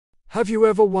Have you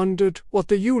ever wondered what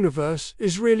the universe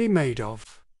is really made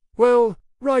of? Well,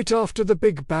 right after the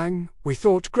Big Bang, we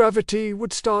thought gravity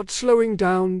would start slowing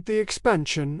down the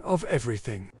expansion of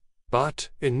everything. But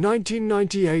in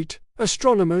 1998,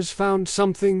 astronomers found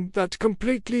something that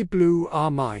completely blew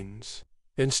our minds.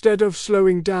 Instead of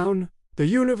slowing down, the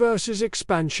universe's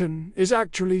expansion is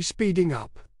actually speeding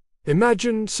up.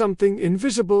 Imagine something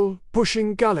invisible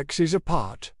pushing galaxies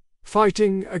apart,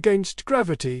 fighting against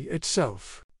gravity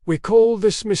itself. We call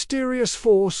this mysterious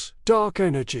force dark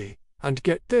energy, and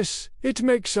get this, it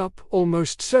makes up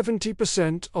almost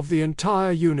 70% of the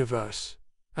entire universe.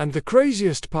 And the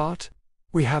craziest part?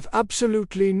 We have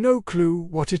absolutely no clue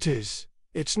what it is.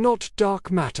 It's not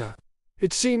dark matter.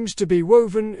 It seems to be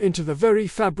woven into the very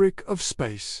fabric of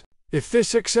space. If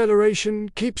this acceleration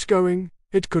keeps going,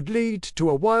 it could lead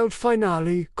to a wild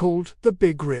finale called the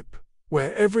Big Rip,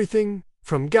 where everything,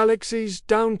 from galaxies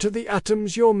down to the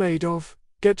atoms you're made of,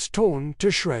 gets torn to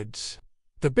shreds.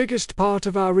 The biggest part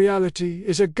of our reality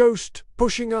is a ghost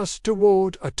pushing us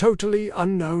toward a totally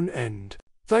unknown end.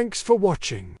 Thanks for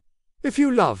watching. If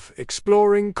you love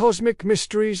exploring cosmic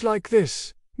mysteries like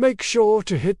this, make sure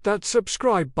to hit that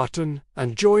subscribe button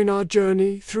and join our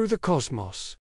journey through the cosmos.